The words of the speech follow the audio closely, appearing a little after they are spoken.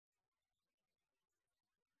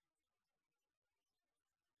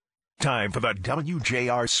Time for the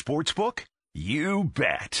WJR Sportsbook? You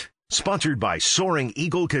bet. Sponsored by Soaring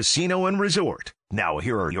Eagle Casino and Resort. Now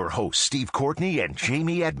here are your hosts, Steve Courtney and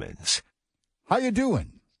Jamie Edmonds. How you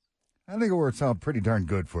doing? I think it works out pretty darn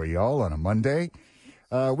good for you all on a Monday.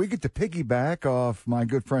 We get to piggyback off my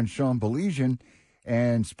good friend Sean Belizean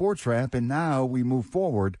and Sports Wrap, and now we move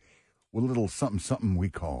forward with a little something we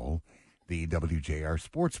call the WJR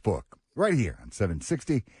Sportsbook. Right here on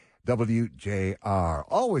 760 WJR.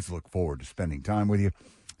 Always look forward to spending time with you.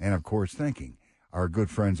 And, of course, thanking our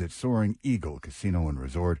good friends at Soaring Eagle Casino and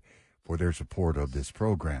Resort for their support of this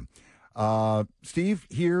program. Steve,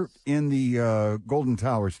 here in the Golden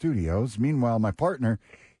Tower studios. Meanwhile, my partner,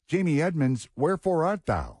 Jamie Edmonds, wherefore art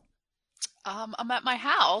thou? I'm at my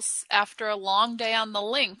house after a long day on the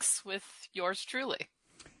links with yours truly.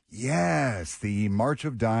 Yes, the March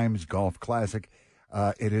of Dimes Golf Classic.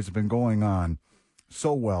 It has been going on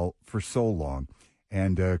so well for so long.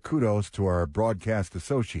 And kudos to our broadcast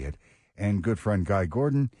associate and good friend Guy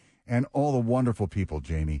Gordon and all the wonderful people,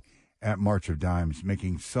 Jamie, at March of Dimes,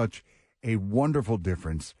 making such a wonderful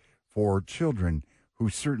difference for children who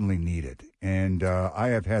certainly need it. And I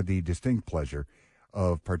have had the distinct pleasure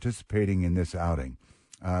of participating in this outing.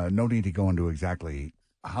 No need to go into exactly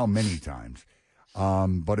how many times,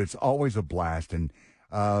 but it's always a blast. And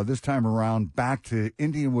this time around, back to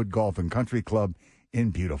Indianwood Golf and Country Club in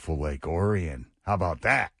beautiful Lake Orion. How about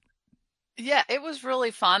that? Yeah, it was really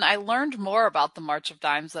fun. I learned more about the March of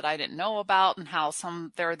Dimes that I didn't know about, and how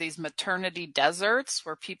there are these maternity deserts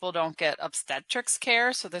where people don't get obstetrics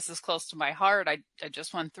care. So this is close to my heart. I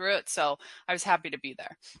just went through it, so I was happy to be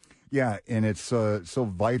there. Yeah, and it's so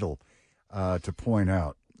vital to point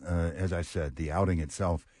out, as I said, the outing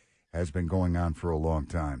itself has been going on for a long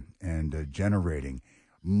time and generating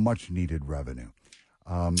much-needed revenue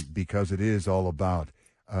because it is all about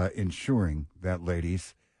ensuring that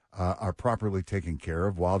ladies are properly taken care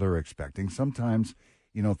of while they're expecting. Sometimes,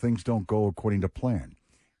 things don't go according to plan.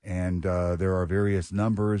 And there are various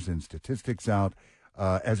numbers and statistics out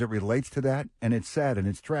as it relates to that. And it's sad and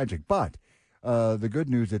it's tragic. But the good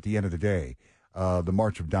news at the end of the day, the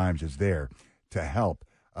March of Dimes is there to help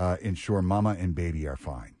ensure mama and baby are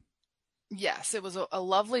fine. Yes, it was a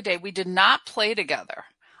lovely day. We did not play together.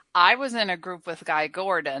 I was in a group with Guy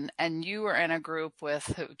Gordon, and you were in a group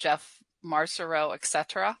with Jeff Marcero,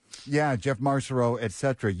 etc. Yeah, Jeff Marcero,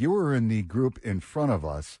 etc. You were in the group in front of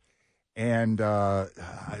us, and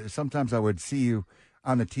sometimes I would see you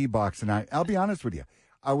on the tee box, and I'll be honest with you,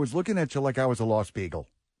 I was looking at you like I was a lost beagle.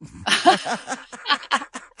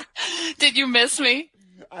 Did you miss me?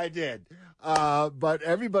 I did, but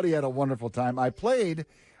everybody had a wonderful time. I played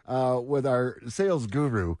with our sales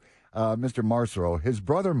guru, Mr. Marcero, his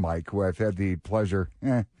brother Mike, who I've had the pleasure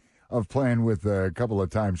of playing with a couple of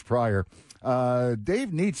times prior, Dave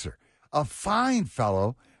Neitzer, a fine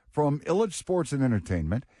fellow from Illich Sports and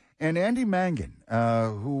Entertainment, and Andy Mangan,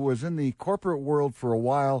 who was in the corporate world for a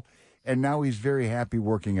while, and now he's very happy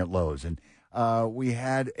working at Lowe's. And we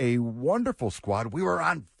had a wonderful squad. We were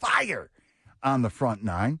on fire on the front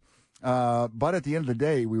nine, but at the end of the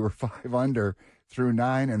day, we were 5 under through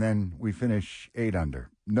 9, and then we finished 8 under.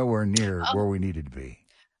 Nowhere near where we needed to be.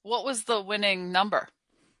 What was the winning number?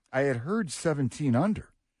 I had heard 17 under.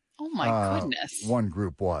 Oh, my goodness. One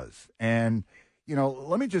group was. And,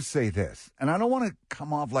 let me just say this, and I don't want to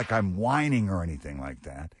come off like I'm whining or anything like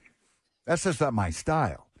that. That's just not my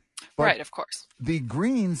style. But right, of course. The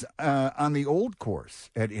greens on the old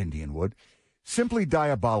course at Indianwood, simply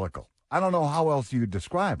diabolical. I don't know how else you'd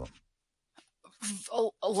describe them.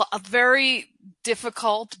 Very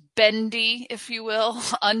difficult, bendy, if you will,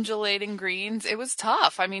 undulating greens. It was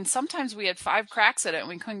tough. I mean, sometimes we had 5 cracks at it and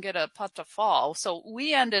we couldn't get a putt to fall. So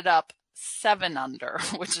we ended up 7 under,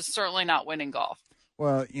 which is certainly not winning golf.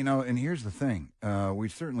 Well, and here's the thing. We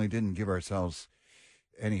certainly didn't give ourselves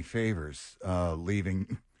any favors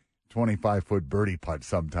leaving 25-foot birdie putts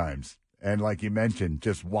sometimes. And like you mentioned,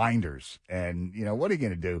 just winders. And, what are you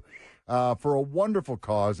going to do? For a wonderful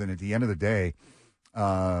cause, and at the end of the day,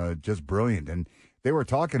 just brilliant. And they were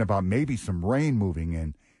talking about maybe some rain moving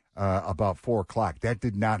in about 4 o'clock. That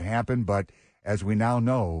did not happen, but as we now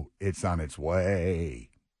know, it's on its way.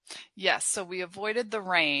 Yes, so we avoided the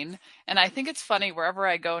rain, and I think it's funny, wherever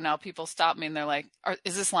I go now, people stop me and they're like,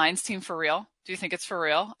 is this Lions team for real? Do you think it's for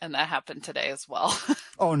real? And that happened today as well.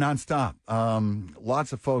 Oh, nonstop.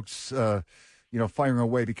 Lots of folks, firing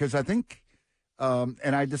away, because I think,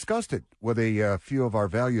 and I discussed it with a few of our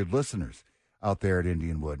valued listeners out there at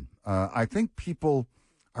Indianwood. I think people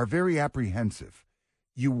are very apprehensive.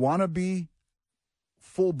 You want to be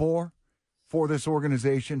full bore for this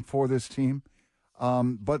organization, for this team.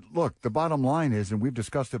 But look, the bottom line is, and we've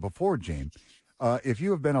discussed it before, James, if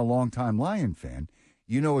you have been a longtime Lion fan,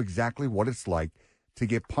 you know exactly what it's like to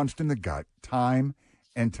get punched in the gut time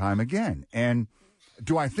and time again. And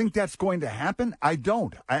do I think that's going to happen? I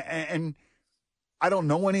don't. And I don't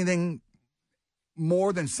know anything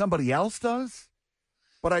more than somebody else does,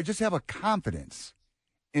 but I just have a confidence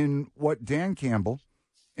in what Dan Campbell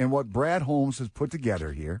and what Brad Holmes has put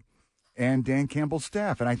together here and Dan Campbell's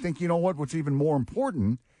staff. And I think, you know what, what's even more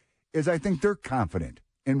important is I think they're confident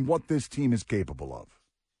in what this team is capable of.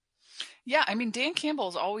 Yeah, I mean, Dan Campbell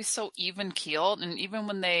is always so even-keeled, and even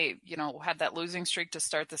when they, had that losing streak to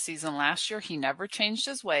start the season last year, he never changed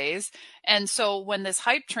his ways. And so when this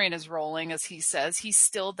hype train is rolling, as he says, he's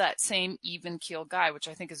still that same even-keeled guy, which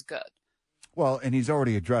I think is good. Well, and he's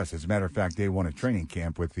already addressed, as a matter of fact, day one at training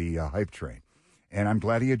camp with the hype train. And I'm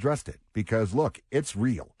glad he addressed it because, look, it's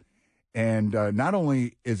real. And not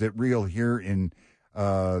only is it real here in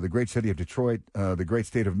the great city of Detroit, the great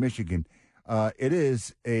state of Michigan, it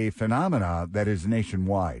is a phenomena that is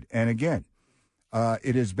nationwide. And again,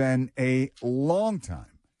 it has been a long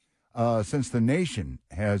time since the nation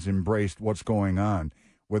has embraced what's going on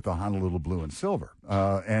with the Honolulu Blue and Silver.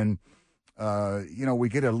 We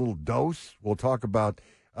get a little dose. We'll talk about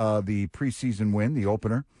the preseason win, the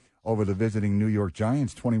opener, over the visiting New York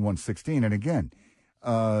Giants, 21-16. And again,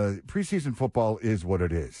 preseason football is what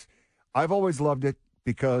it is. I've always loved it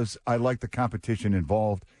because I like the competition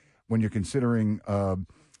involved. When you're considering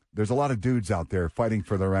there's a lot of dudes out there fighting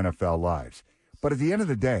for their NFL lives. But at the end of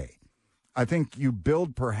the day, I think you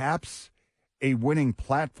build perhaps a winning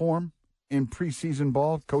platform in preseason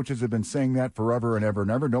ball. Coaches have been saying that forever and ever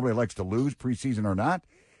and ever. Nobody likes to lose, preseason or not.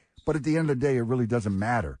 But at the end of the day, it really doesn't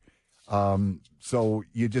matter. So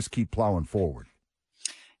you just keep plowing forward.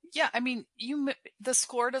 Yeah, I mean, the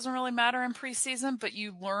score doesn't really matter in preseason, but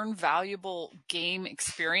you learn valuable game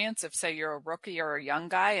experience if, say, you're a rookie or a young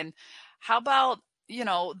guy. And how about,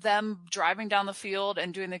 them driving down the field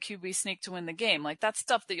and doing the QB sneak to win the game? Like, that's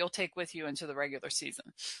stuff that you'll take with you into the regular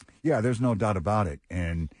season. Yeah, there's no doubt about it.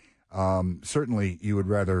 And certainly you would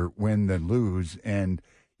rather win than lose. And,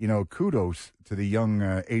 kudos to the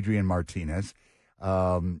young Adrian Martinez.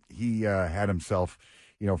 He had himself,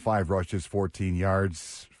 5 rushes, 14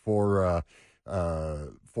 yards, 4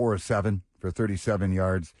 of 7 for 37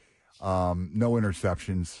 yards, no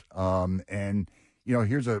interceptions. And,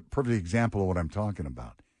 here's a perfect example of what I'm talking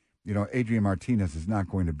about. Adrian Martinez is not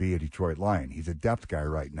going to be a Detroit Lion. He's a depth guy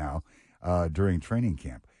right now during training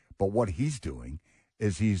camp. But what he's doing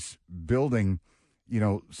is he's building,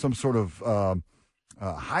 some sort of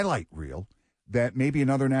highlight reel that maybe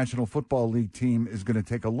another National Football League team is going to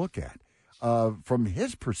take a look at. From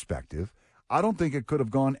his perspective, I don't think it could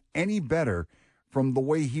have gone any better from the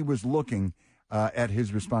way he was looking at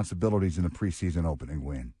his responsibilities in the preseason opening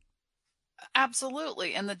win.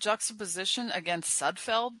 Absolutely. And the juxtaposition against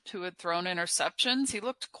Sudfeld, who had thrown interceptions, he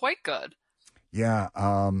looked quite good. Yeah.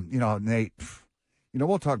 Nate,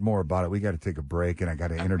 we'll talk more about it. We got to take a break, and I got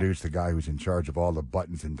to introduce the guy who's in charge of all the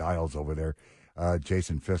buttons and dials over there,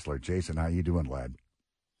 Jason Fissler. Jason, how you doing, lad?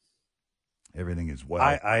 Everything is well.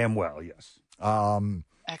 I am well, yes.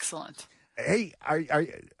 Excellent. Hey,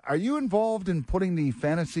 are you involved in putting the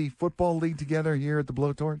fantasy football league together here at the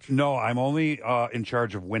Blowtorch? No, I'm only in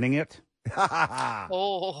charge of winning it.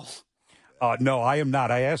 Oh. No, I am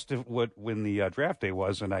not. I asked when the draft day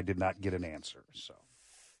was, and I did not get an answer. So,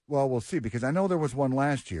 well, we'll see, because I know there was one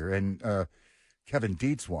last year, and Kevin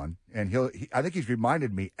Dietz won, and I think he's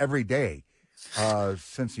reminded me every day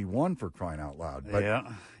since he won, for crying out loud. But,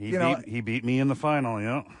 yeah, he beat me in the final.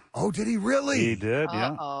 Yeah. Oh, did he really? He did.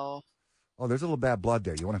 Yeah. Oh, there's a little bad blood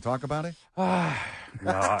there. You want to talk about it?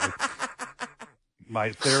 No.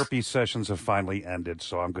 My therapy sessions have finally ended,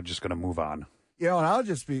 so I'm just going to move on. And I'll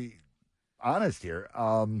just be honest here.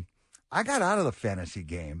 I got out of the fantasy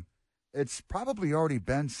game. It's probably already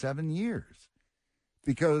been 7 years,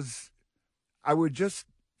 because I would just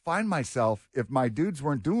find myself, if my dudes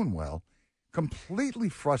weren't doing well, completely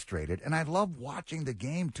frustrated, and I love watching the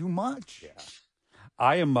game too much. Yeah.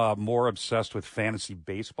 I am more obsessed with fantasy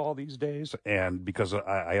baseball these days, and because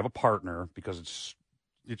I have a partner, because it's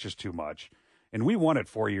just too much. And we won it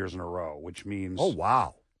 4 years in a row, which means... Oh,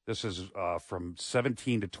 wow. This is from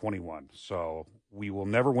 17 to 21, so we will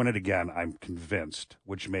never win it again, I'm convinced,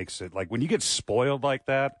 which makes it, like, when you get spoiled like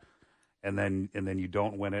that, and then you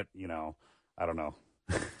don't win it, I don't know.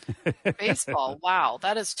 Baseball, wow,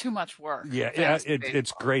 that is too much work. Yeah,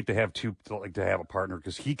 it's great to have to have a partner,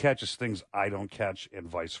 because he catches things I don't catch, and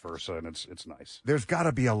vice versa, and it's nice. There's got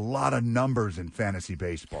to be a lot of numbers in fantasy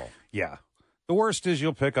baseball. Yeah. The worst is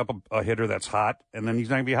you'll pick up a hitter that's hot, and then he's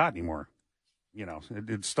not going to be hot anymore.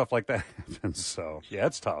 it's stuff like that happens. So, yeah,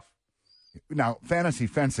 it's tough. Now, fantasy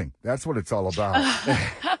fencing, that's what it's all about.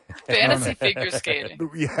 Fantasy figure skating.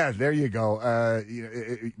 Yeah, there you go.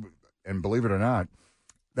 And believe it or not,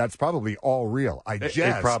 that's probably all real.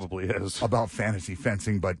 It probably is. About fantasy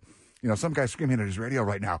fencing, but, some guy's screaming at his radio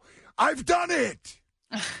right now, I've done it!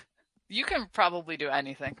 You can probably do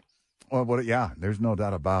anything. Well, yeah, there's no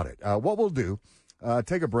doubt about it. What we'll do,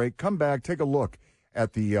 take a break, come back, take a look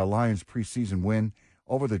at the Lions preseason win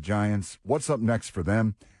over the Giants. What's up next for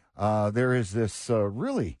them? There is this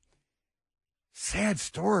really sad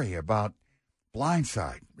story about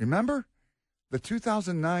Blindside. Remember the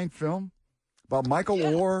 2009 film about Michael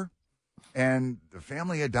Oher, and the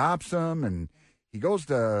family adopts him, and he goes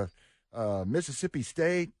to Mississippi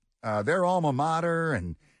State, their alma mater,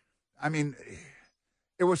 and I mean,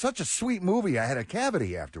 it was such a sweet movie. I had a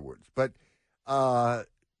cavity afterwards, but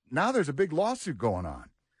now there's a big lawsuit going on.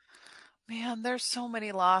 Man, there's so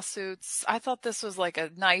many lawsuits. I thought this was like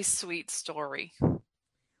a nice, sweet story.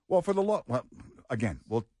 Well, again,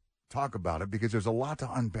 we'll talk about it because there's a lot to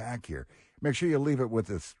unpack here. Make sure you leave it with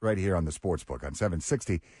us right here on the Sportsbook on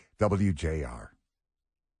 760 WJR.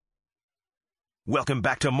 Welcome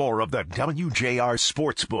back to more of the WJR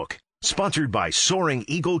Sportsbook, sponsored by Soaring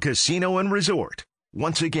Eagle Casino and Resort.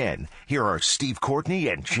 Once again, here are Steve Courtney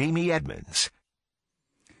and Jamie Edmonds.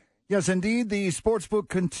 Yes, indeed, the Sportsbook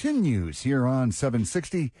continues here on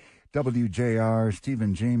 760 WJR. Steve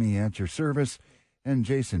and Jamie at your service, and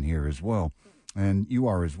Jason here as well, and you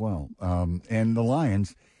are as well. And the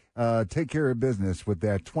Lions take care of business with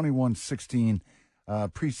that 21-16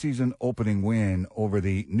 preseason opening win over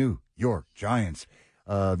the New York Giants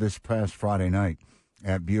this past Friday night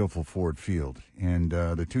at beautiful Ford Field. And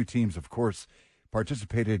the two teams, of course,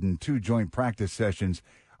 participated in two joint practice sessions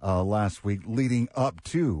last week leading up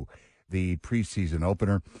to the preseason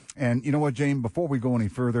opener. And you know what, Jane, before we go any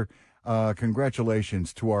further,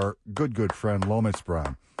 congratulations to our good friend Lomas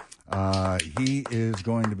Brown. He is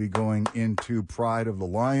going to be going into Pride of the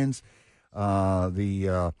Lions,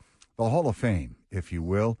 the Hall of Fame, if you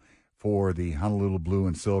will, for the Honolulu Blue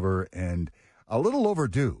and Silver, and a little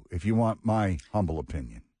overdue, if you want my humble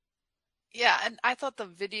opinion. Yeah, and I thought the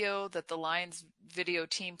video that the Lions video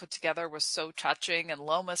team put together was so touching, and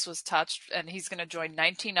Lomas was touched, and he's going to join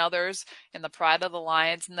 19 others in the Pride of the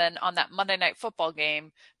Lions. And then on that Monday Night Football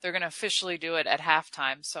game, they're going to officially do it at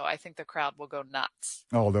halftime, so I think the crowd will go nuts.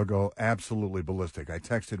 Oh, they'll go absolutely ballistic. I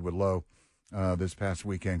texted with Lo this past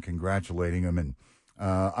weekend congratulating him, and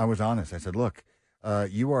I was honest. I said, look,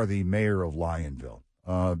 you are the mayor of Lionville,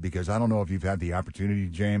 because I don't know if you've had the opportunity,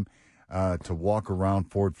 James, to walk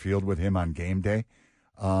around Ford Field with him on game day.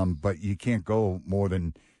 But you can't go more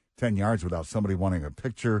than 10 yards without somebody wanting a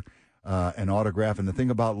picture, an autograph. And the thing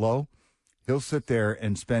about Lo, he'll sit there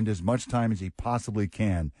and spend as much time as he possibly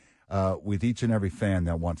can with each and every fan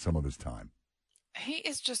that wants some of his time. He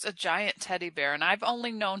is just a giant teddy bear, and I've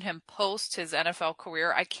only known him post his NFL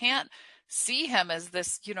career. I can't see him as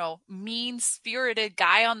this, mean-spirited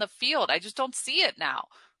guy on the field. I just don't see it now.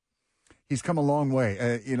 He's come a long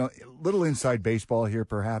way. Little inside baseball here,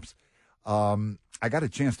 perhaps. I got a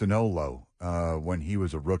chance to know Lo when he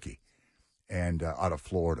was a rookie and out of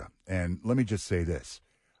Florida. And let me just say this.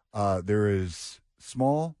 There is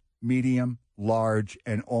small, medium, large,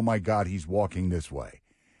 and oh, my God, he's walking this way.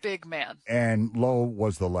 Big man. And Lo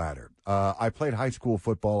was the latter. I played high school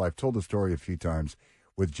football. I've told the story a few times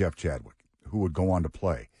with Jeff Chadwick, who would go on to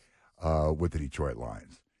play with the Detroit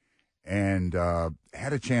Lions. And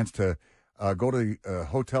had a chance to go to a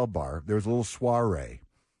hotel bar. There was a little soiree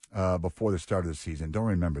before the start of the season. Don't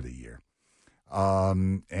remember the year.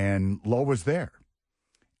 And Lo was there.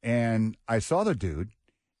 And I saw the dude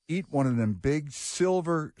eat one of them big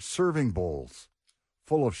silver serving bowls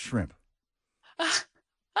full of shrimp.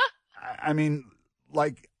 I mean,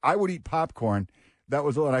 like, I would eat popcorn. That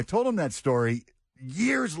was all. And I told him that story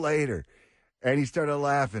years later. And he started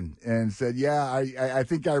laughing and said, yeah, I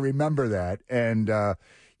think I remember that. And,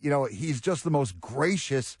 he's just the most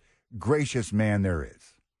gracious man there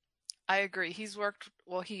is. I agree. He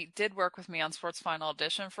did work with me on Sports Final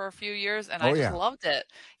Edition for a few years, and I just loved it.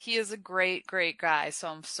 He is a great, great guy. So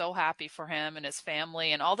I'm so happy for him and his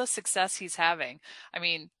family and all the success he's having. I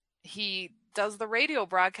mean, he does the radio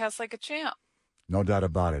broadcast like a champ. No doubt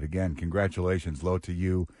about it. Again, congratulations, Lo, to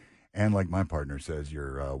you. And like my partner says,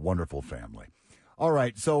 your wonderful family. All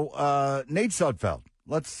right. So Nate Sudfeld,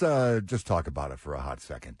 let's just talk about it for a hot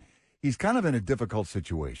second. He's kind of in a difficult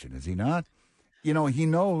situation, is he not? He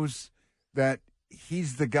knows that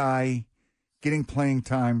he's the guy getting playing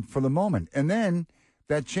time for the moment. And then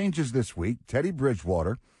that changes this week. Teddy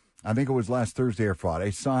Bridgewater, I think it was last Thursday or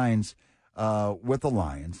Friday, signs with the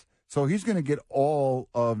Lions. So he's going to get all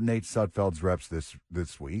of Nate Sudfeld's reps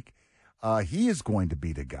this week. He is going to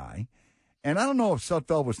be the guy. And I don't know if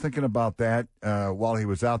Sudfeld was thinking about that while he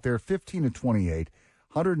was out there. 15 to 28,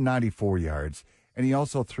 194 yards, and he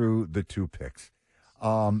also threw the 2 picks.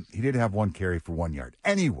 He did have 1 carry for 1 yard.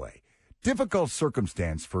 Anyway, difficult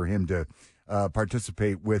circumstance for him to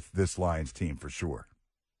participate with this Lions team for sure.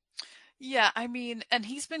 Yeah, I mean, and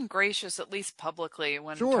he's been gracious, at least publicly,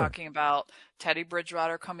 when Sure. talking about Teddy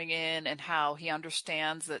Bridgewater coming in and how he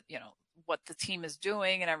understands that, what the team is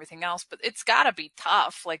doing and everything else. But it's got to be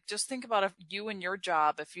tough. Like, just think about if you and your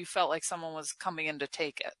job, if you felt like someone was coming in to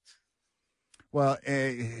take it. Well,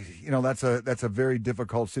 that's a very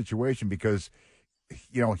difficult situation because,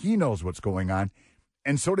 he knows what's going on.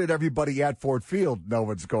 And so did everybody at Ford Field know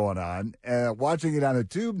what's going on. Watching it on a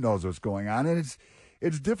tube knows what's going on. And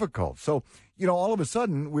it's difficult. So, all of a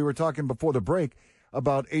sudden, we were talking before the break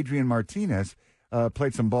about Adrian Martinez,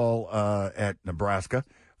 played some ball at Nebraska,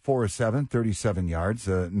 4 of 7, 37 yards,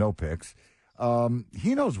 no picks.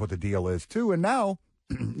 He knows what the deal is, too. And now,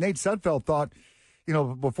 Nate Sudfeld thought,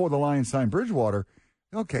 before the Lions signed Bridgewater,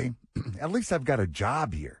 okay, at least I've got a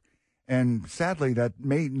job here. And sadly, that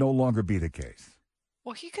may no longer be the case.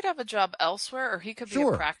 Well, he could have a job elsewhere, or he could be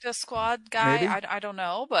Sure. a practice squad guy. Maybe. I don't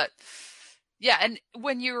know, but yeah. And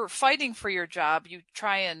when you're fighting for your job, you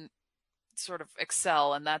try and sort of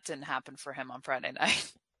excel, and that didn't happen for him on Friday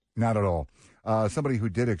night. Not at all. Somebody who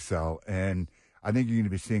did excel, and I think you're going to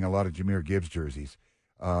be seeing a lot of Jahmyr Gibbs jerseys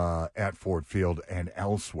at Ford Field and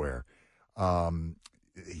elsewhere.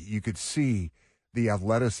 You could see the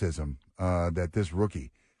athleticism that this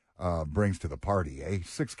rookie brings to the party.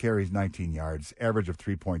 6 carries, 19 yards, average of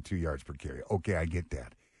 3.2 yards per carry. Okay, I get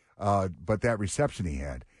that. But that reception he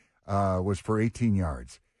had was for 18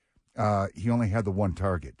 yards. He only had the 1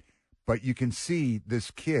 target. But you can see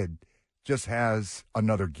this kid just has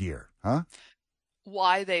another gear, huh?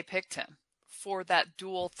 Why they picked him for that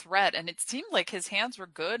dual threat. And it seemed like his hands were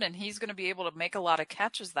good, and he's going to be able to make a lot of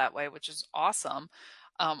catches that way, which is awesome.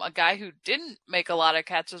 A guy who didn't make a lot of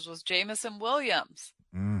catches was Jamison Williams.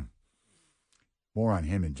 More on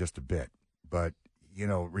him in just a bit. But,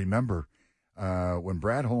 remember, when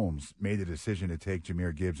Brad Holmes made the decision to take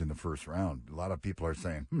Jahmyr Gibbs in the first round, a lot of people are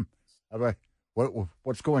saying,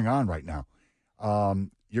 what's going on right now?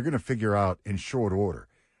 You're going to figure out in short order.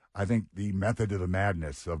 I think the method of the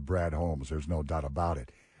madness of Brad Holmes, there's no doubt about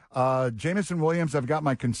it. Jamison Williams, I've got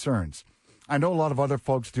my concerns. I know a lot of other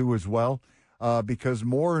folks do as well, because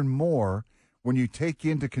more and more, when you take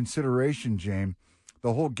into consideration, James,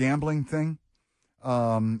 the whole gambling thing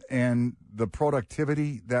and the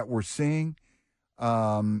productivity that we're seeing,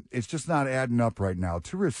 it's just not adding up right now.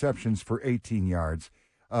 2 receptions for 18 yards.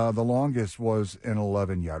 The longest was an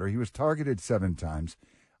 11-yarder. He was targeted 7 times,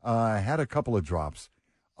 had a couple of drops.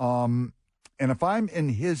 And if I'm in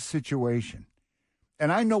his situation,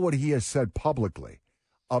 and I know what he has said publicly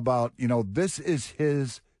about, this is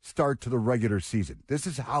his start to the regular season. This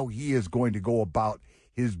is how he is going to go about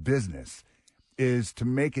his business, is to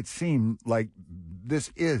make it seem like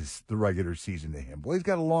this is the regular season to him. Well, he's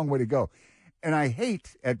got a long way to go. And I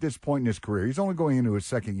hate at this point in his career, he's only going into his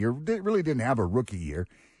second year, really didn't have a rookie year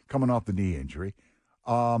coming off the knee injury.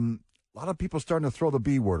 A lot of people starting to throw the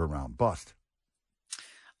B word around, bust.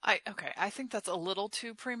 I think that's a little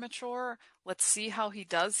too premature. Let's see how he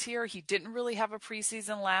does here. He didn't really have a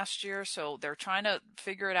preseason last year, so they're trying to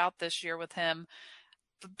figure it out this year with him.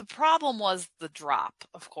 The problem was the drop,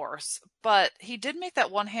 of course, but he did make that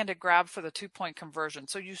one-handed grab for the 2-point conversion.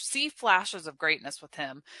 So you see flashes of greatness with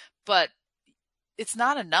him, but it's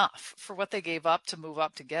not enough for what they gave up to move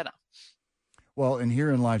up to get him. Well, and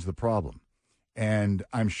herein lies the problem. And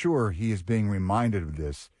I'm sure he is being reminded of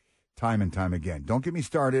this time and time again. Don't get me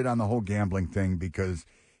started on the whole gambling thing because,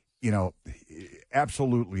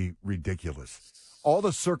 absolutely ridiculous. All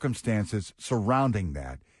the circumstances surrounding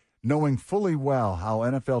that, knowing fully well how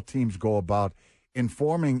NFL teams go about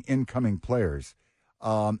informing incoming players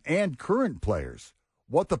and current players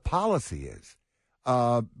what the policy is.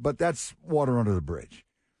 But that's water under the bridge.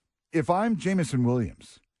 If I'm Jamison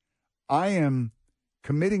Williams, I am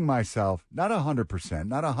committing myself, not 100%,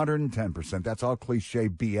 not 110%, that's all cliche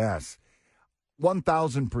BS,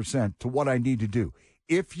 1,000% to what I need to do.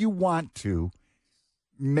 If you want to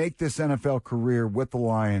make this NFL career with the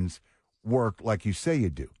Lions work like you say you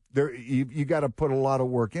do, you got to put a lot of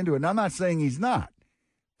work into it. And I'm not saying he's not,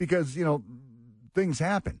 because, things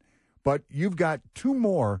happen. But you've got 2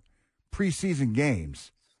 more preseason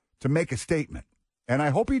games to make a statement, and I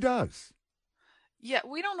hope he does. Yeah,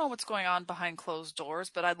 we don't know what's going on behind closed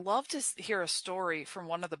doors, but I'd love to hear a story from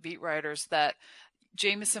one of the beat writers that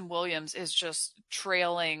Jamison Williams is just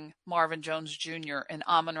trailing Marvin Jones Jr. and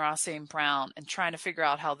Amon-Ra St. Brown and trying to figure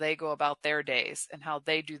out how they go about their days and how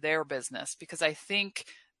they do their business, because I think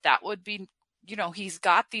that would be, he's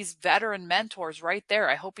got these veteran mentors right there.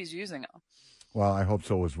 I hope he's using them. Well, I hope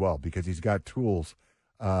so as well, because he's got tools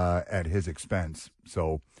at his expense.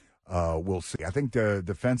 So we'll see. I think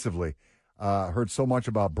defensively, heard so much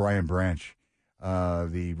about Brian Branch,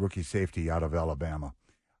 the rookie safety out of Alabama.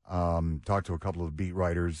 Talked to a couple of beat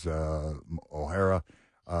writers, O'Hara,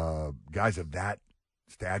 guys of that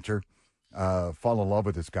stature. Fall in love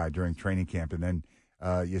with this guy during training camp, and then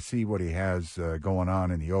you see what he has going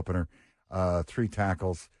on in the opener. 3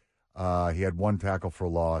 tackles. He had 1 tackle for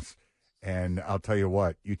loss. And I'll tell you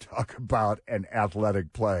what, you talk about an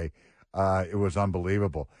athletic play. It was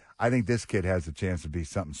unbelievable. I think this kid has a chance to be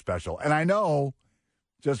something special. And I know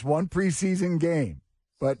just 1 preseason game,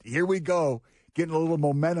 but here we go, getting a little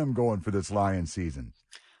momentum going for this Lions season.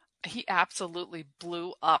 He absolutely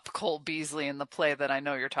blew up Cole Beasley in the play that I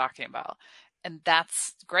know you're talking about. And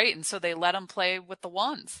that's great. And so they let him play with the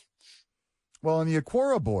ones. Well, and the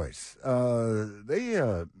Aquara boys,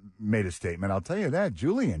 they made a statement. I'll tell you that.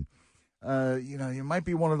 Julian, you might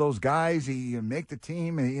be one of those guys. He make the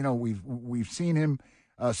team. And, we've seen him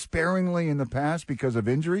sparingly in the past because of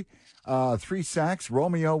injury. 3 sacks.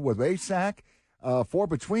 Romeo with a sack. 4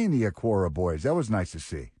 between the Aquara boys. That was nice to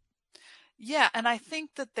see. Yeah, and I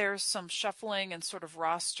think that there's some shuffling and sort of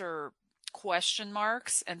roster question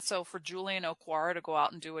marks. And so for Julian Okwara to go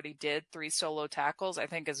out and do what he did, 3 solo tackles, I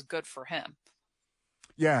think is good for him.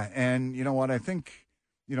 Yeah, and you know what? I think,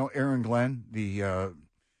 Aaron Glenn, the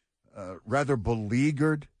rather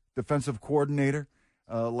beleaguered defensive coordinator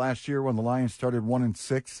last year when the Lions started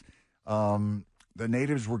 1-6, the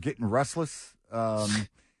natives were getting restless,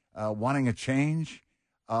 wanting a change,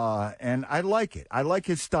 and I like it. I like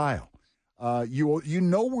his style. You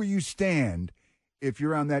know where you stand if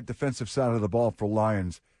you're on that defensive side of the ball for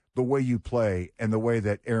Lions, the way you play and the way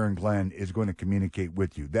that Aaron Glenn is going to communicate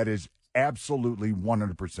with you. That is absolutely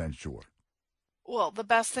 100% sure. Well, the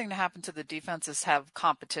best thing to happen to the defense is have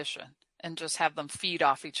competition and just have them feed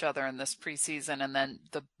off each other in this preseason, and then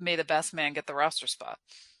may the best man get the roster spot.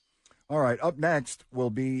 All right, up next will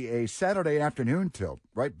be a Saturday afternoon tilt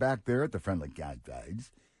right back there at the Friendly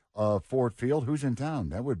Guides Ford Field. Who's in town?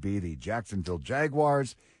 That would be the Jacksonville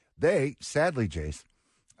Jaguars. They, sadly, Jace,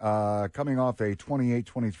 coming off a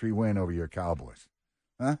 28-23 win over your Cowboys.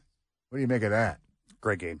 Huh? What do you make of that?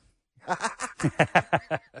 Great game.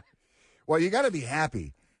 Well, you got to be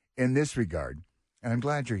happy in this regard, and I'm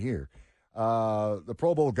glad you're here. The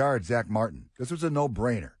Pro Bowl guard, Zach Martin. This was a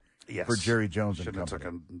no-brainer for Jerry Jones and company. Shouldn't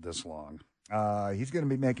have taken this long. He's going to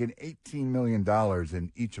be making $18 million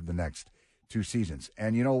in each of the next 2 seasons.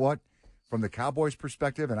 And you know what? From the Cowboys'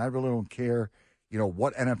 perspective, and I really don't care,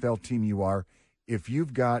 what NFL team you are, if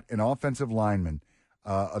you've got an offensive lineman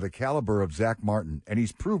of the caliber of Zach Martin, and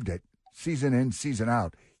he's proved it season in, season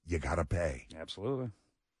out, you got to pay. Absolutely.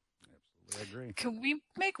 I agree. Can we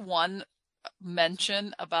make one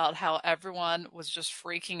mention about how everyone was just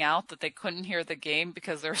freaking out that they couldn't hear the game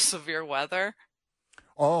because there was severe weather?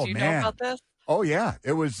 Oh, do you man. know about this? Oh, yeah.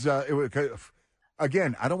 It was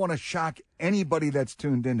again, I don't want to shock anybody that's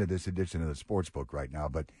tuned into this edition of the Sportsbook right now,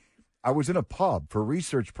 but I was in a pub for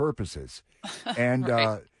research purposes, and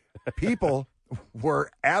Right. People were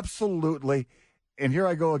absolutely, and here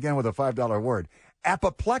I go again with a $5 word,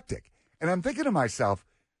 apoplectic. And I'm thinking to myself,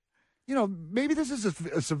 maybe this is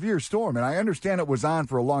a severe storm, and I understand it was on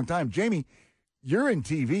for a long time. Jamie, you're in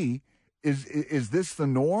TV. Is this the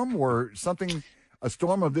norm where a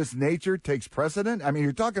storm of this nature takes precedent? I mean,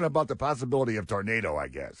 you're talking about the possibility of tornado, I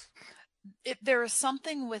guess. There is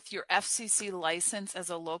something with your FCC license as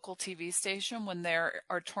a local TV station when there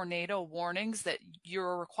are tornado warnings that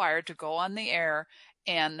you're required to go on the air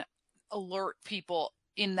and alert people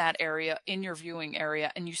in that area, in your viewing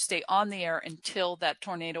area, and you stay on the air until that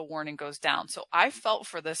tornado warning goes down. So I felt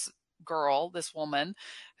for this woman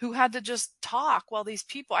who had to just talk while these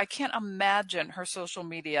people, I can't imagine her social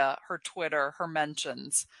media, her Twitter, her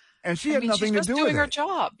mentions. And she had nothing to do with it. She's just doing her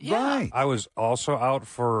job. Yeah. Right. I was also out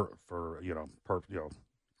for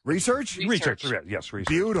Research? research. Yes, research.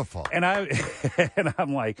 Beautiful. And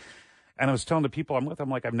I'm like, and I was telling the people I'm with,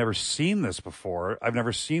 I'm like, I've never seen this before. I've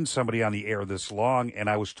never seen somebody on the air this long. And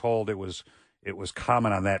I was told it was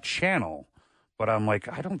common on that channel. But I'm like,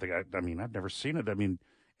 I don't think I've never seen it.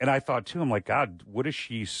 And I thought too, I'm like, God, what is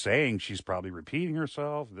she saying? She's probably repeating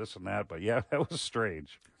herself, this and that. But yeah, that was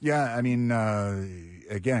strange. Yeah,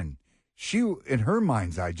 again, she, in her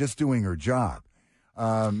mind's eye, just doing her job.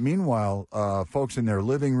 Meanwhile, folks in their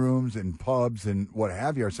living rooms and pubs and what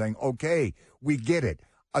have you are saying, okay, We get it.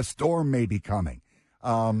 A storm may be coming.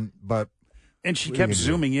 But and she kept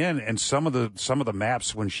zooming in, and some of the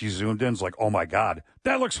maps when she zoomed in is like, oh my God,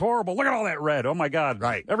 that looks horrible. Look at all that red. Oh my God.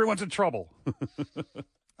 Right. Everyone's in trouble.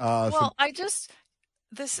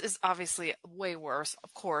 This is obviously way worse,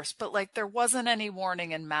 of course, but like there wasn't any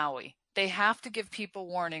warning in Maui. They have to give people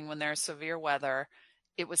warning when there's severe weather.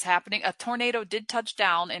 It was happening. A tornado did touch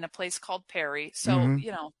down in a place called Perry. So,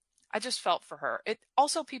 I just felt for her. It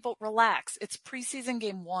also, people relax. It's preseason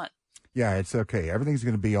game 1. Yeah, it's okay. Everything's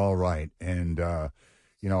going to be all right. And,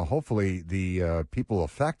 hopefully the people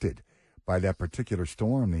affected by that particular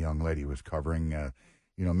storm the young lady was covering,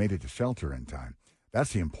 made it to shelter in time.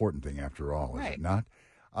 That's the important thing after all, is it not?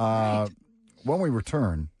 Right. When we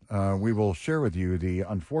return, we will share with you the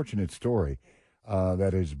unfortunate story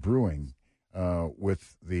that is brewing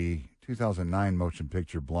with the 2009 motion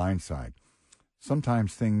picture Blind Side.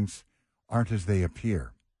 Sometimes things aren't as they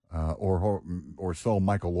appear, or so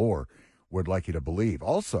Michael Orr would like you to believe.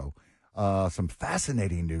 Also, some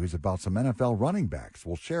fascinating news about some NFL running backs.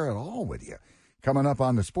 We'll share it all with you. Coming up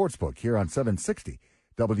on the Sportsbook here on 760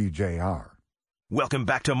 WJR. Welcome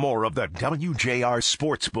back to more of the WJR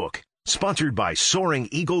Sportsbook, sponsored by Soaring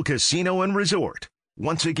Eagle Casino and Resort.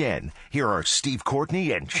 Once again, here are Steve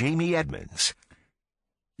Courtney and Jamie Edmonds.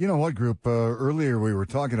 You know what, group? Earlier we were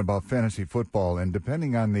talking about fantasy football, and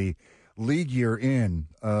depending on the league you're in,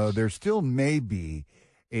 there still may be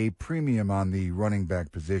a premium on the running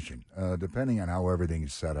back position, depending on how everything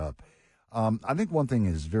is set up. I think one thing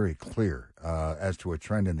is very clear as to a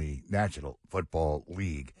trend in the National Football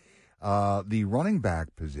League. The running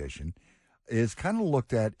back position is kind of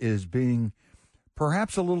looked at as being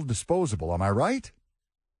perhaps a little disposable. Am I right?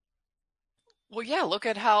 Well, yeah, look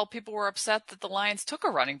at how people were upset that the Lions took a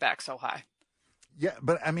running back so high. Yeah,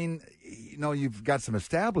 but I mean, you've got some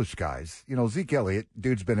established guys. Zeke Elliott,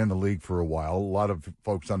 dude's been in the league for a while. A lot of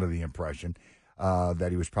folks under the impression that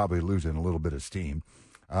he was probably losing a little bit of steam.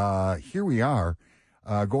 Here we are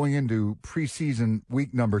going into preseason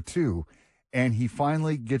week number 2, and he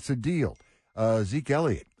finally gets a deal. Zeke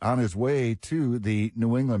Elliott on his way to the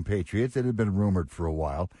New England Patriots. It had been rumored for a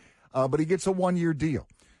while, but he gets a 1-year deal.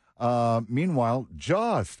 Meanwhile,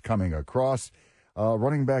 just coming across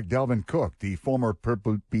running back Dalvin Cook, the former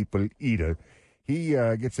Purple People Eater. He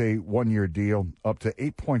gets a 1-year deal up to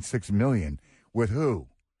 $8.6 million with who?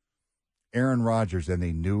 Aaron Rodgers and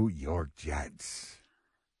the New York Jets.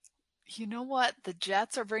 You know what? The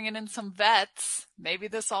Jets are bringing in some vets. Maybe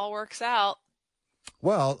this all works out.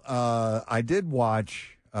 Well, I did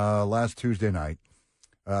watch last Tuesday night.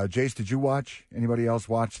 Jace, did you watch? Anybody else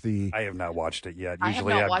watch the... I have not watched it yet.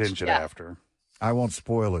 Usually I binge it after. I won't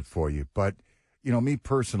spoil it for you, but, me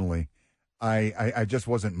personally, I just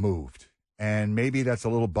wasn't moved. And maybe that's a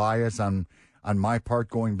little bias on my part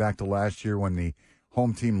going back to last year when the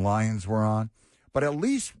home team Lions were on. But at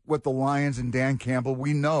least with the Lions and Dan Campbell,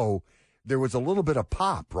 we know there was a little bit of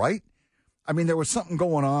pop, right? I mean, there was something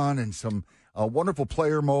going on and some wonderful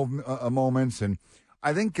player moments. And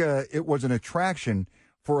I think it was an attraction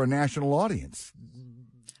for a national audience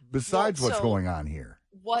besides what's going on here.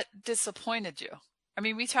 What disappointed you? I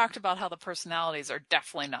mean, we talked about how the personalities are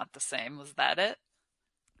definitely not the same. Was that it?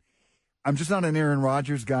 I'm just not an Aaron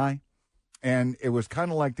Rodgers guy. And it was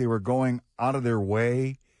kind of like they were going out of their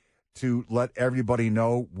way to let everybody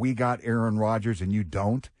know we got Aaron Rodgers and you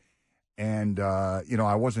don't. And,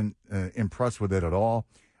 I wasn't impressed with it at all.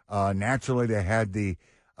 Naturally, they had the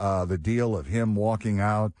deal of him walking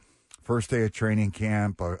out first day of training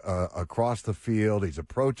camp across the field. He's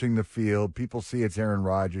approaching the field. People see it's Aaron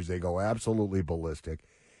Rodgers. They go absolutely ballistic.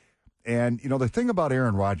 And, the thing about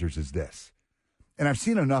Aaron Rodgers is this, and I've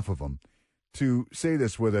seen enough of him to say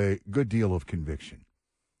this with a good deal of conviction.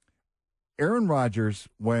 Aaron Rodgers,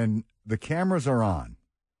 when the cameras are on,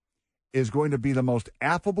 is going to be the most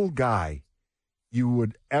affable guy you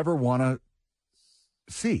would ever want to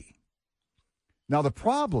see. Now, the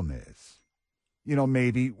problem is,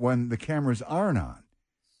 maybe when the cameras aren't on,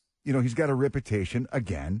 he's got a reputation,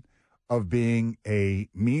 again, of being a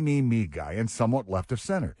me guy and somewhat left of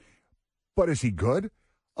center. But is he good?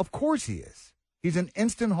 Of course he is. He's an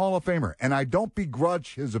instant Hall of Famer, and I don't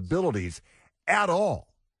begrudge his abilities at all.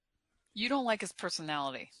 You don't like his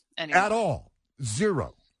personality anymore. At all.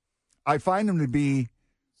 Zero. I find him to be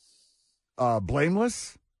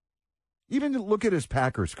blameless. Even look at his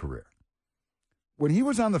Packers career. When he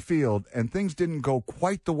was on the field and things didn't go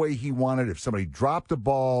quite the way he wanted, if somebody dropped a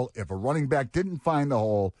ball, if a running back didn't find the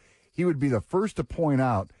hole, he would be the first to point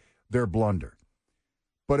out their blunder.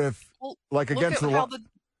 But if, against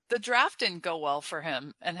the draft didn't go well for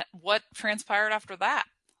him, and what transpired after that?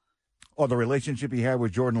 Oh, the relationship he had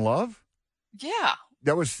with Jordan Love? Yeah.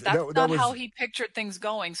 That was That's that not was how he pictured things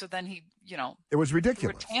going. So then he, it was threw a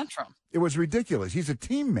ridiculous. tantrum. It was ridiculous. He's a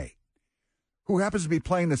teammate who happens to be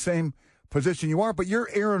playing the same position you are, but you're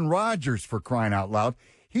Aaron Rodgers, for crying out loud.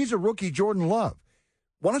 He's a rookie Jordan Love.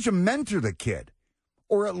 Why don't you mentor the kid,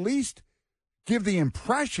 or at least give the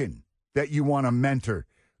impression that you want to mentor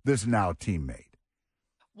this now teammate?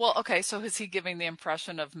 Well, okay, so is he giving the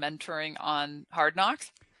impression of mentoring on Hard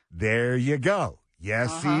Knocks? There you go.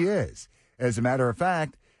 Yes, he is. As a matter of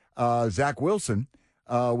fact, Zach Wilson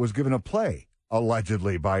was given a play,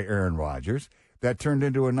 allegedly, by Aaron Rodgers that turned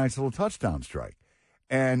into a nice little touchdown strike.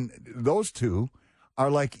 And those two are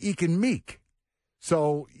like Eek and Meek.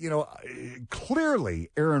 So, clearly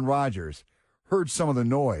Aaron Rodgers heard some of the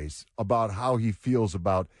noise about how he feels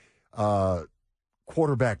about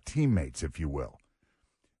quarterback teammates, if you will.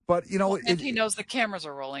 But, and he knows the cameras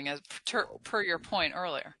are rolling, as per your point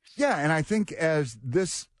earlier. Yeah, and I think as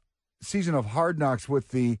this season of Hard Knocks with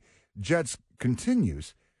the Jets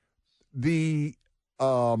continues, the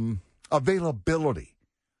availability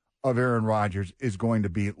of Aaron Rodgers is going to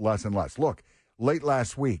be less and less. Look, late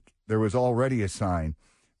last week, there was already a sign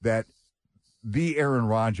that the Aaron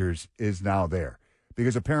Rodgers is now there,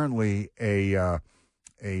 because apparently a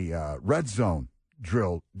red zone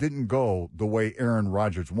drill didn't go the way Aaron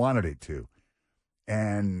Rodgers wanted it to.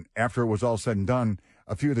 And after it was all said and done,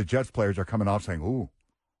 a few of the Jets players are coming off saying,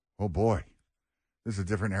 oh boy, this is a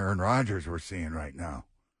different Aaron Rodgers we're seeing right now.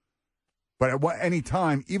 But at any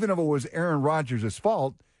time, even if it was Aaron Rodgers'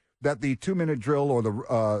 fault that the 2-minute drill or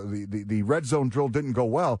the red zone drill didn't go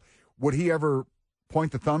well, would he ever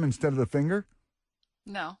point the thumb instead of the finger?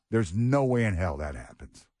 No. There's no way in hell that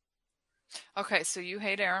happens. Okay, so you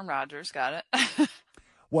hate Aaron Rodgers. Got it.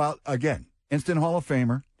 Well, again, instant Hall of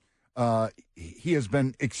Famer. He has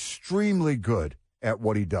been extremely good at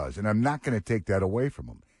what he does, and I'm not going to take that away from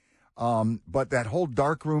him. But that whole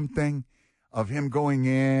dark room thing of him going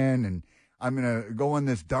in, and I'm going to go in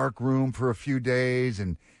this dark room for a few days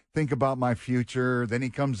and think about my future. Then he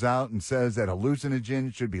comes out and says that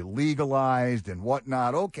hallucinogen should be legalized and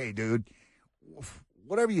whatnot. Okay, dude,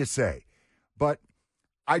 whatever you say. But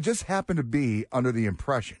I just happen to be under the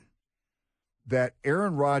impression that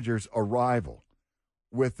Aaron Rodgers' arrival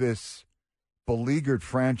with this beleaguered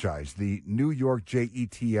franchise, the New York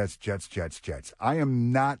Jets, Jets, I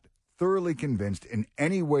am not thoroughly convinced in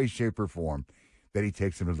any way, shape, or form that he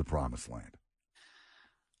takes them to the promised land.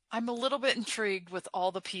 I'm a little bit intrigued with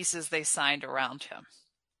all the pieces they signed around him.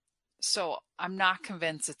 So I'm not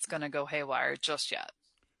convinced it's going to go haywire just yet.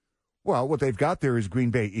 Well, what they've got there is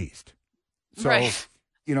Green Bay East. So, right.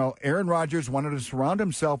 Aaron Rodgers wanted to surround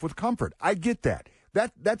himself with comfort. I get that.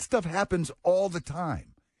 That stuff happens all the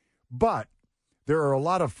time. But there are a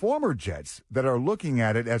lot of former Jets that are looking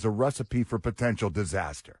at it as a recipe for potential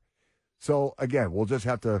disaster. So, again, we'll just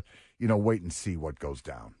have to, wait and see what goes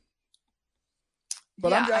down.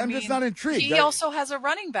 But yeah, I'm just not intrigued. He also has a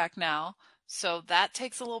running back now, so that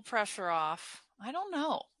takes a little pressure off. I don't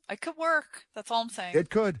know. It could work. That's all I'm saying. It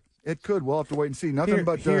could. We'll have to wait and see.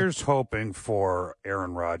 Here's hoping for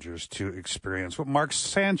Aaron Rodgers to experience what Mark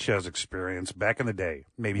Sanchez experienced back in the day.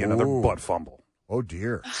 Maybe another butt fumble. Oh,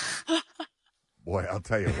 dear. Boy, I'll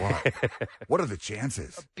tell you what. What are the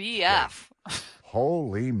chances? BF. Yeah.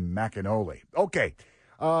 Holy macanoli. Okay,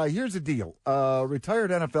 here's the deal.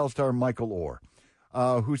 Retired NFL star Michael Orr,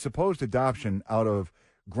 whose supposed adoption out of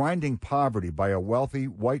grinding poverty by a wealthy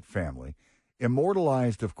white family,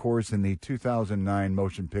 immortalized, of course, in the 2009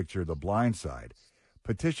 motion picture The Blind Side,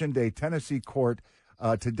 petitioned a Tennessee court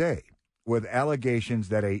today with allegations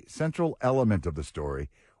that a central element of the story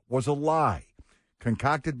was a lie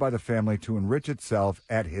concocted by the family to enrich itself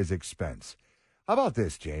at his expense. How about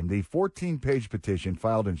this, James? The 14-page petition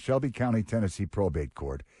filed in Shelby County, Tennessee probate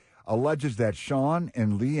court alleges that Sean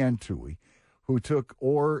and Leanne Toohey, who took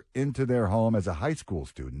Orr into their home as a high school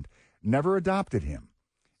student, never adopted him.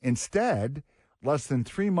 Instead, less than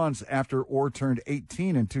 3 months after Orr turned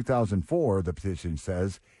 18 in 2004, the petition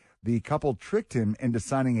says, the couple tricked him into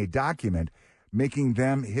signing a document making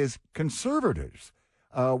them his conservators,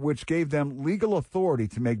 which gave them legal authority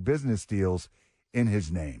to make business deals in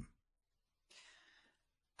his name.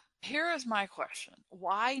 Here is my question.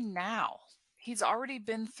 Why now? He's already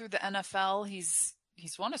been through the NFL. He's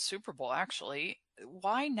won a Super Bowl, actually.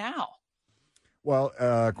 Why now? Well,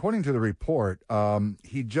 according to the report,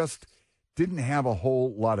 he just didn't have a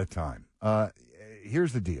whole lot of time.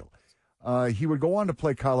 Here's the deal. He would go on to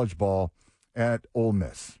play college ball at Ole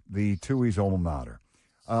Miss, the Toohey's alma mater.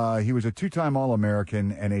 He was a two-time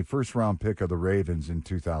All-American and a first-round pick of the Ravens in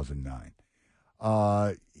 2009.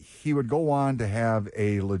 He would go on to have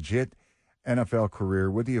a legit NFL career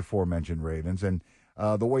with the aforementioned Ravens. And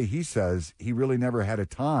the way he says, he really never had a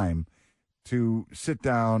time to sit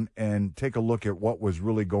down and take a look at what was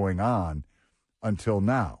really going on until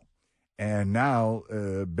now. And now,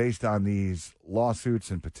 based on these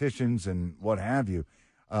lawsuits and petitions and what have you,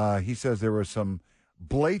 he says there were some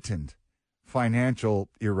blatant financial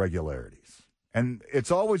irregularities. And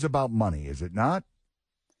it's always about money, is it not?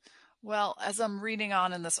 Well, as I'm reading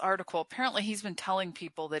on in this article, apparently he's been telling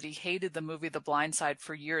people that he hated the movie The Blind Side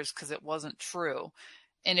for years because it wasn't true.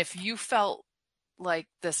 And if you felt like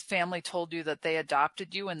this family told you that they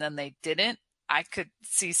adopted you and then they didn't, I could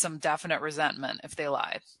see some definite resentment if they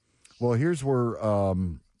lied. Well, here's where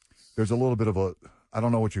there's a little bit of I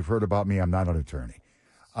don't know what you've heard about me. I'm not an attorney.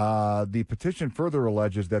 The petition further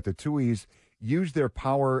alleges that the Tuohys used their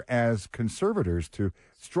power as conservators to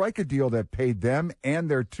strike a deal that paid them and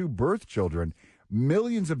their 2 birth children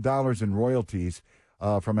millions of dollars in royalties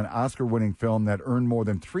from an Oscar-winning film that earned more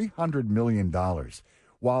than $300 million,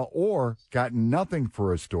 while Orr got nothing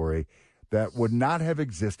for a story that would not have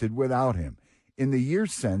existed without him. In the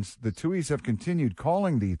years since, the Tuohys have continued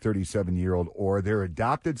calling the 37-year-old Orr their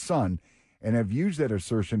adopted son and have used that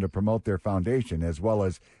assertion to promote their foundation, as well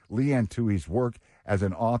as Leanne Tuohy's work as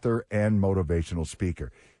an author and motivational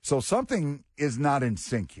speaker. So something is not in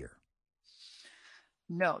sync here.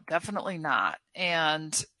 No, definitely not.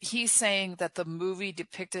 And he's saying that the movie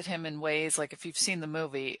depicted him in ways, like if you've seen the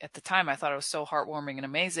movie, at the time I thought it was so heartwarming and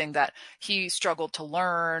amazing that he struggled to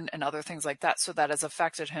learn and other things like that. So that has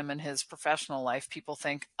affected him in his professional life. People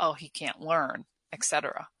think, oh, he can't learn,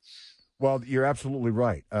 etc. Well, you're absolutely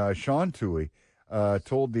right. Sean Tuohy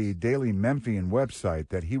told the Daily Memphian website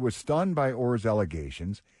that he was stunned by Orr's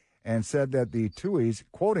allegations and said that the Tuohys,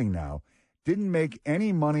 quoting now, didn't make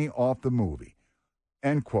any money off the movie.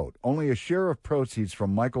 End quote. Only a share of proceeds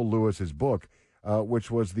from Michael Lewis's book, which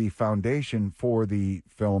was the foundation for the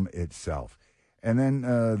film itself. And then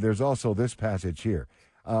there's also this passage here.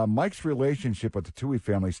 Mike's relationship with the Tuohy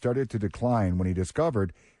family started to decline when he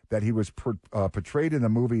discovered that he was portrayed in the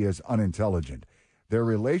movie as unintelligent. Their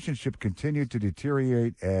relationship continued to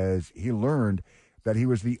deteriorate as he learned that he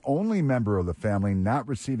was the only member of the family not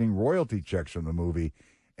receiving royalty checks from the movie,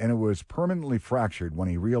 and it was permanently fractured when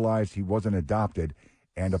he realized he wasn't adopted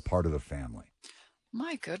and a part of the family.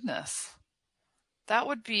 My goodness. That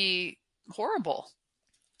would be horrible.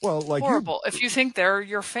 Well, like horrible if you think they're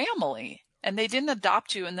your family and they didn't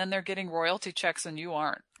adopt you and then they're getting royalty checks and you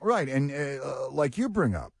aren't. Right. And like you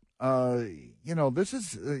bring up, this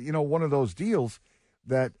is, one of those deals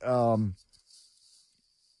that,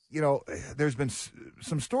 there's been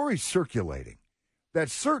some stories circulating that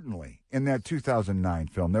certainly in that 2009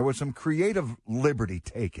 film, there was some creative liberty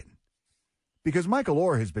taken. Because Michael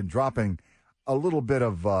Orr has been dropping a little bit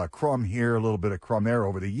of crumb here, a little bit of crumb there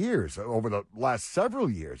over the years, over the last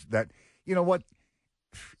several years, that, you know what,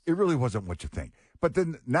 it really wasn't what you think. But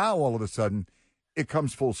then now all of a sudden it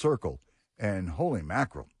comes full circle, and holy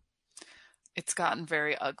mackerel. It's gotten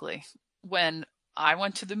very ugly. When I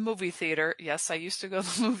went to the movie theater, yes, I used to go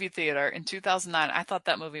to the movie theater in 2009. I thought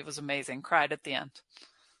that movie was amazing. Cried at the end.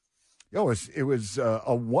 It was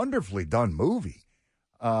a wonderfully done movie.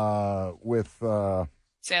 With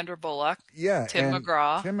Sandra Bullock, Tim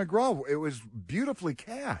McGraw. Tim McGraw. It was beautifully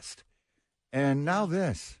cast. And now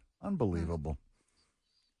this. Unbelievable.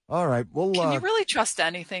 All right. Well, can you really trust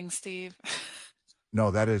anything, Steve?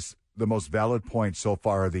 No, that is the most valid point so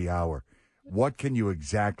far of the hour. What can you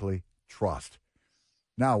exactly trust?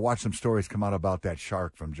 Now, watch some stories come out about that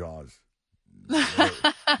shark from Jaws.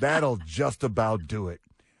 That'll just about do it.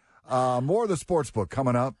 More of the Sportsbook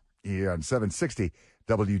coming up here on 760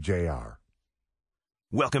 WJR.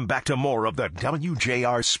 Welcome back to more of the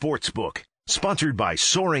WJR Sportsbook, sponsored by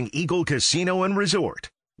Soaring Eagle Casino and Resort.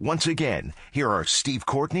 Once again, here are Steve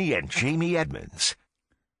Courtney and Jamie Edmonds.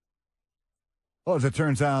 Well, as it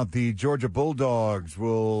turns out, the Georgia Bulldogs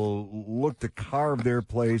will look to carve their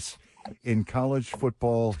place in college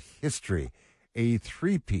football history, a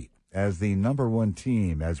three-peat as the number one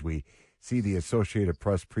team, as we see the Associated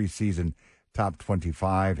Press preseason top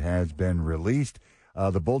 25 has been released.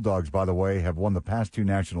 The Bulldogs, by the way, have won the past 2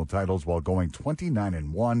 national titles while going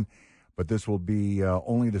 29-1, but this will be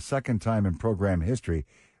only the second time in program history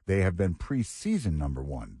they have been preseason number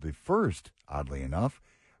one. The first, oddly enough,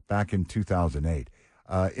 back in 2008.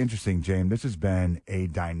 Interesting, James. This has been a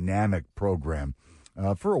dynamic program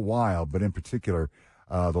for a while, but in particular,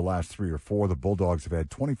 the last 3 or 4, the Bulldogs have had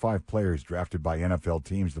 25 players drafted by NFL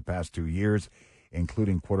teams the past 2 years,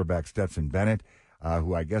 including quarterback Stetson Bennett,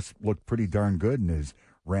 who I guess looked pretty darn good in his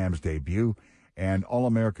Rams debut, and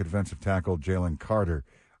All-America defensive tackle Jalen Carter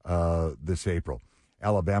this April.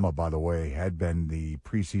 Alabama, by the way, had been the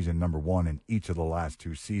preseason number 1 in each of the last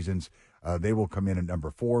 2 seasons. They will come in at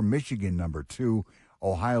number 4, Michigan number 2,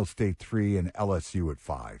 Ohio State 3, and LSU at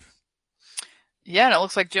 5. Yeah, and it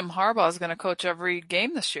looks like Jim Harbaugh is going to coach every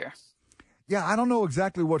game this year. Yeah, I don't know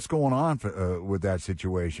exactly what's going on with that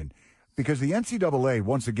situation, because the NCAA,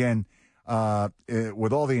 once again,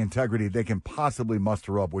 with all the integrity they can possibly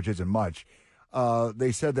muster up, which isn't much,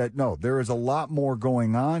 they said that, no, there is a lot more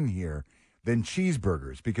going on here than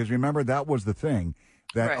cheeseburgers, because remember, that was the thing,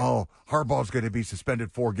 that, right. Harbaugh's going to be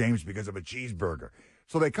suspended 4 games because of a cheeseburger.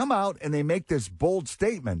 So they come out and they make this bold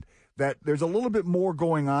statement that there's a little bit more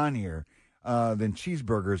going on here than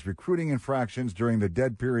cheeseburgers, recruiting infractions during the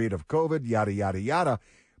dead period of COVID, yada, yada, yada.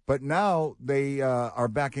 But now they are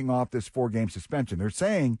backing off this 4-game suspension. They're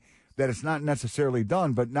saying that it's not necessarily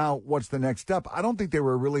done, but now what's the next step? I don't think they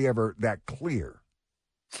were really ever that clear.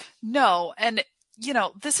 No, and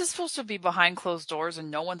this is supposed to be behind closed doors and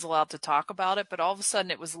no one's allowed to talk about it, but all of a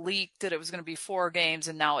sudden it was leaked that it was going to be 4 games,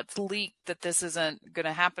 and now it's leaked that this isn't going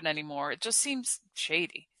to happen anymore. It just seems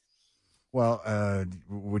shady. Well,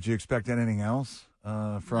 would you expect anything else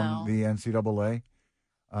from the NCAA?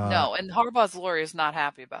 No, and Harbaugh's lawyer is not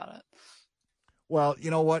happy about it. Well,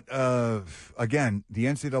 you know what? Again, the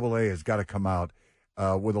NCAA has got to come out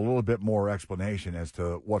with a little bit more explanation as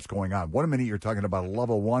to what's going on. 1 minute you're talking about a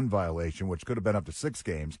level 1 violation, which could have been up to 6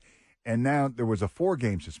 games, and now there was a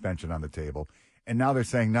 4-game suspension on the table, and now they're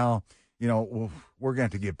saying, no, we're going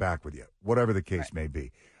to get back with you, whatever the case may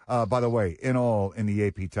be. By the way, in all, in the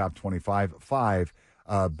AP Top 25, 5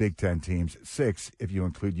 Big Ten teams, 6 if you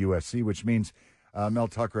include USC, which means Mel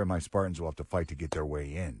Tucker and my Spartans will have to fight to get their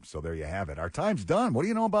way in. So there you have it. Our time's done. What do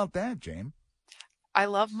you know about that, James? I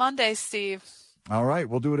love Monday, Steve. All right.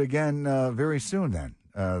 We'll do it again very soon then.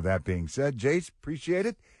 That being said, Jace, appreciate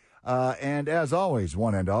it. And as always,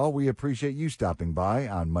 one and all, we appreciate you stopping by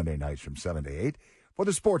on Monday nights from 7 to 8 for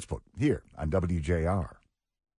the Sportsbook here on WJR.